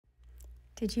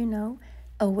Did you know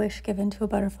a wish given to a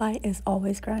butterfly is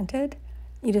always granted?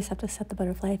 You just have to set the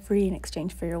butterfly free in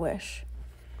exchange for your wish.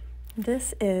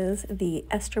 This is the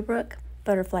Esterbrook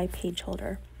Butterfly Page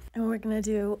Holder. And we're going to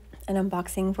do an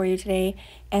unboxing for you today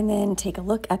and then take a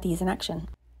look at these in action.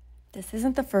 This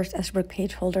isn't the first Esterbrook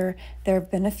page holder. There have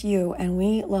been a few and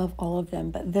we love all of them,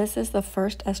 but this is the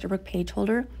first Esterbrook page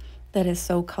holder that is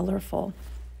so colorful.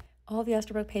 All the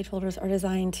Esterbrook page holders are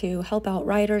designed to help out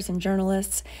writers and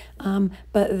journalists,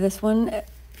 but this one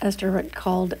Esterbrook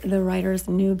called the writer's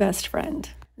new best friend.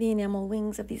 The enamel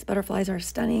wings of these butterflies are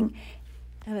stunning,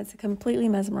 and it's a completely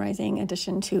mesmerizing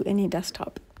addition to any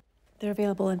desktop. They're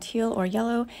available in teal or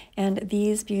yellow, and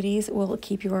these beauties will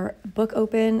keep your book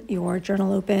open, your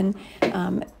journal open,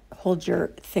 hold your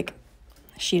thick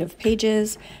sheet of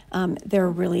pages. They're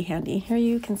really handy. Here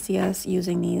you can see us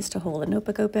using these to hold a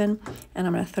notebook open, and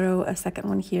I'm going to throw a second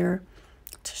one here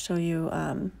to show you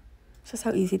just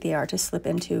how easy they are to slip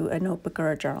into a notebook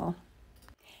or a journal.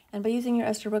 And by using your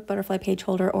Esterbrook Butterfly Page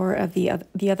Holder or of the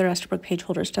other Esterbrook page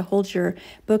holders to hold your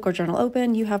book or journal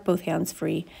open, you have both hands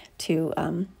free to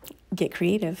get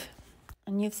creative.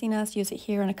 And you've seen us use it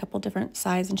here in a couple different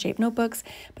size and shape notebooks,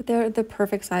 but they're the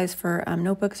perfect size for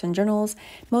notebooks and journals.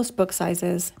 Most book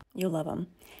sizes, you'll love them.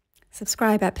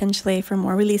 Subscribe at Pinchlet for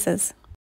more releases.